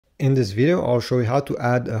In this video, I'll show you how to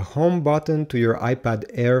add a home button to your iPad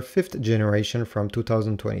Air 5th generation from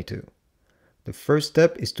 2022. The first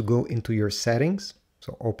step is to go into your settings.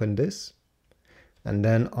 So open this. And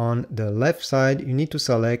then on the left side, you need to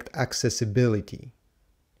select accessibility.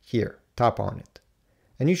 Here, tap on it.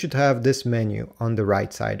 And you should have this menu on the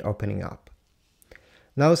right side opening up.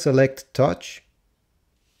 Now select touch.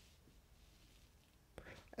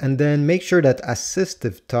 And then make sure that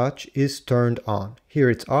assistive touch is turned on. Here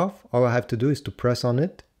it's off. All I have to do is to press on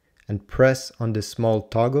it and press on this small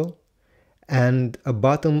toggle and a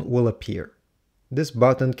button will appear. This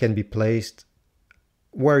button can be placed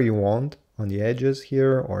where you want, on the edges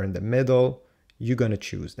here or in the middle. You're going to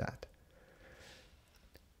choose that.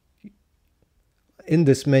 In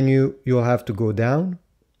this menu, you'll have to go down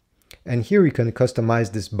and here you can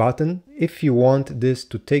customize this button. If you want this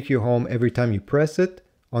to take you home every time you press it,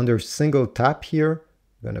 under single tap here,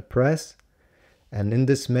 you're going to press, and in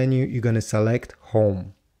this menu, you're going to select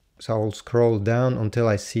home. So I'll scroll down until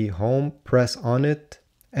I see home, press on it,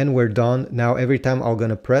 and we're done. Now, every time I'm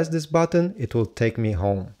going to press this button, it will take me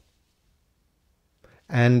home.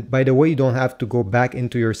 And by the way, you don't have to go back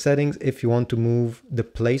into your settings. If you want to move the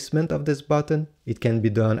placement of this button, it can be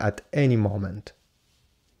done at any moment.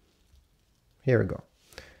 Here we go.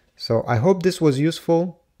 So I hope this was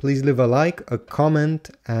useful. Please leave a like, a comment,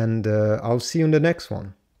 and I'll see you in the next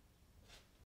one.